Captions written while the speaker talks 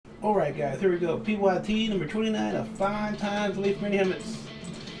Alright guys, here we go. PYT number 29 of 5 times leaf mini helmets.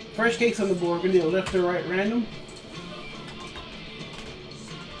 First case on the board. We're going to do a left or right random.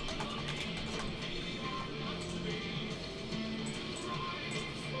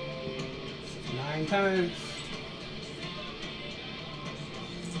 Nine times.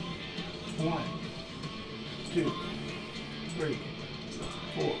 1, 2, 3,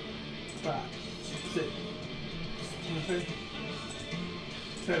 4, 5, 6,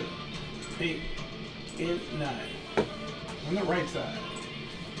 7, 8, and 9. On the right side.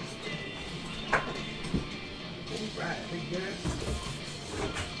 Alright, big guys.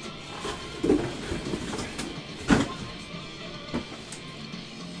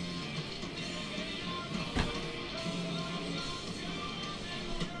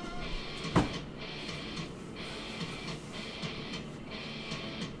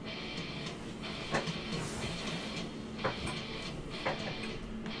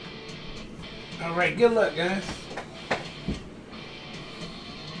 Alright, good luck, guys.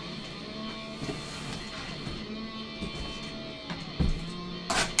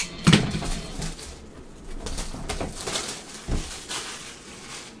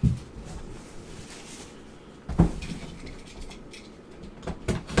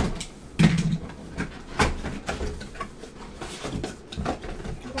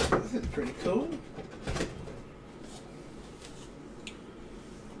 This is pretty cool.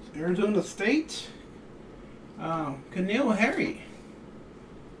 Arizona State, Canelo Harry,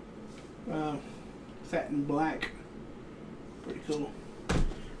 satin black, pretty cool.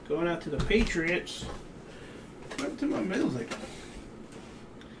 Going out to the Patriots, right to my music,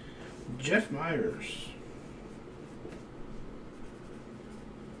 Jeff Myers.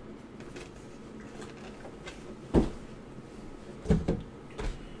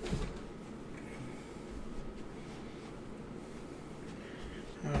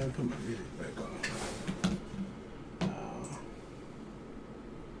 Put my music back on.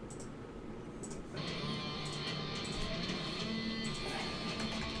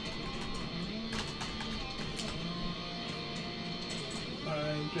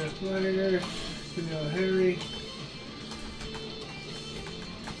 Jeff Leonard, Canelo Harry.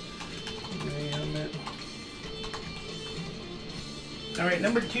 All right,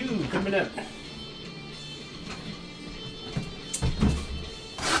 number 2 coming up.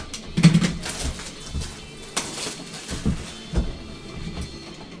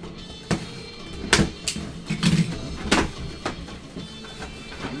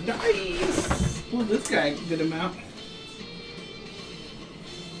 Nice! Well, this guy did him out.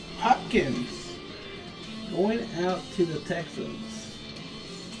 Hopkins going out to the Texans.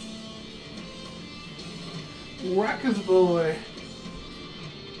 Rockets boy.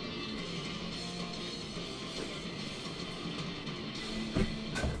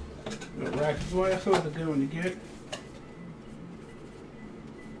 Rockets boy, that's always a good one to get.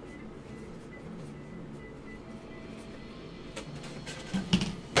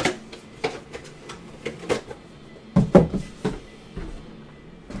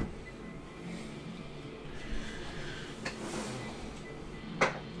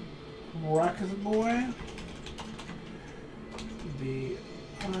 Rockets boy, the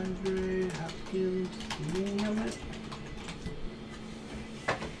Andre Hopkins mini helmet.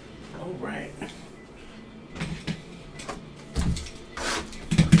 All right.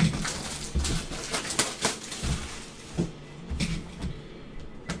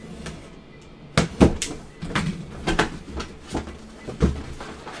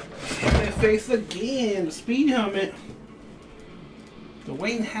 Face again, the speed helmet. The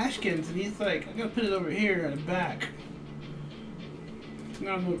Wayne Haskins, and he's like, I gotta put it over here at the back.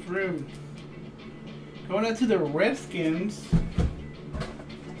 Not enough room. Going out to the Redskins.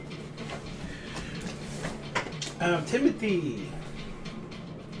 Timothy.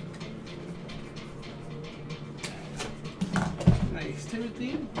 Nice,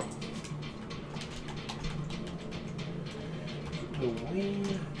 Timothy. The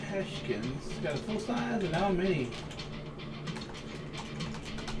Wayne Haskins. Got a full size and how many?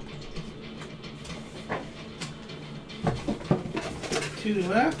 Two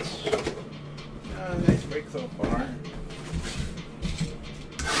left. Nice break so far.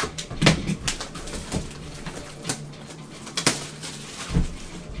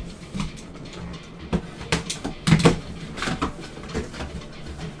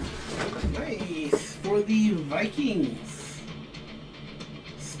 Nice for the Vikings.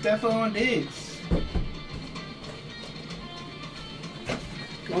 Stephon Diggs.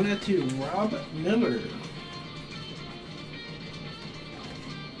 Going out to Rob Miller.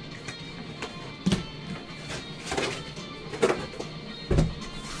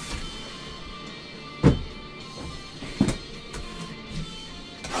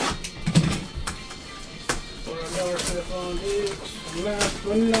 last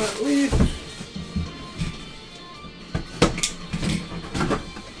but not least,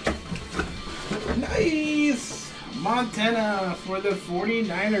 nice! Montana for the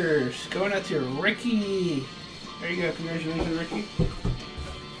 49ers. Going out to Ricky. There you go. Congratulations, Ricky.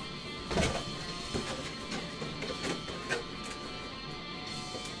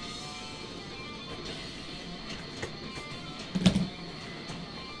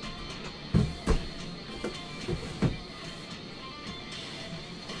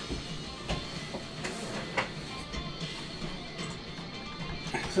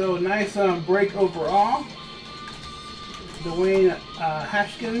 So nice break overall. Dwayne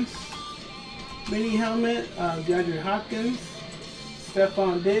Haskins mini helmet, DeAndre Hopkins,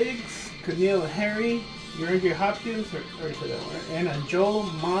 Stephon Diggs, Keneal Harry, DeAndre Hopkins, and Joel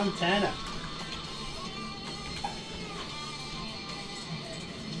Montana.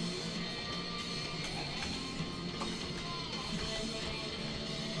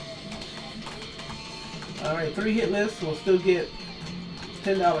 Alright, 3 hit lists will still get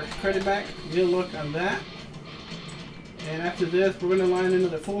 $10 credit back. Good luck on that. And after this, we're going to line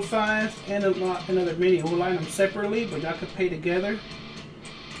another full size and another mini. We'll line them separately, but y'all can pay together.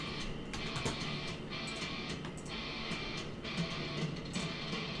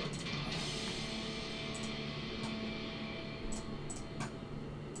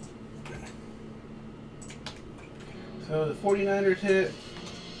 So the 49ers hit,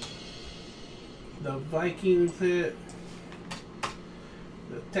 the Vikings hit,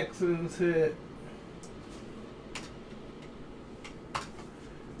 the Texans hit,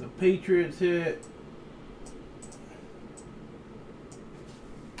 the Patriots hit,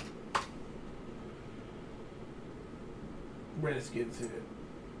 Redskins hit.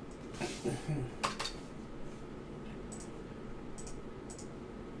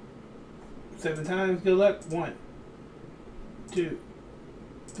 7 times. Good luck. 1, 2,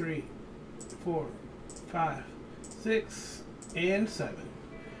 3, 4, 5, 6, and 7.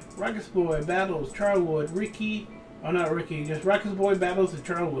 Rockets Boy battles Charwood, Ricky. Oh, not Ricky, just Rockets Boy battles to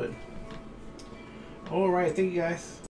Charwood. Alright, thank you guys.